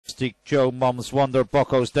Artistic Joe, Mum's Wonder,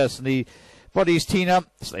 Bucko's Destiny, Buddy's Tina,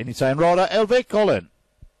 SLANEYSIDE RHONA, Elvic, Colin.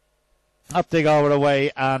 Up they go away,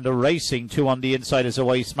 and racing 2 on the inside is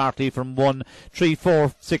away smartly from 1, 3,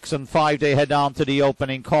 4, 6 and 5. They head down to the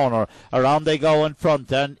opening corner. Around they go in front,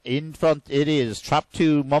 and in front it is Trap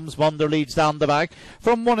 2, Mum's Wonder leads down the back.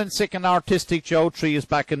 From 1 and 2nd, Artistic Joe. 3 is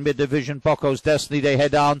back in mid-division, Bucko's Destiny. They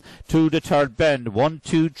head down to the third bend. 1,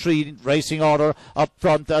 2, 3 racing order up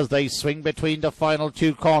front as they swing between the final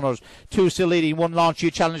 2 corners. 2 still leading, 1 launch. You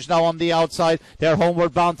challenge now on the outside. They're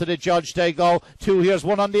homeward bound to the judge. They go 2. Here's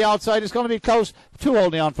 1 on the outside. It's going to be close. 2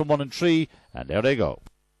 holding on from 1 and 3, and there they go.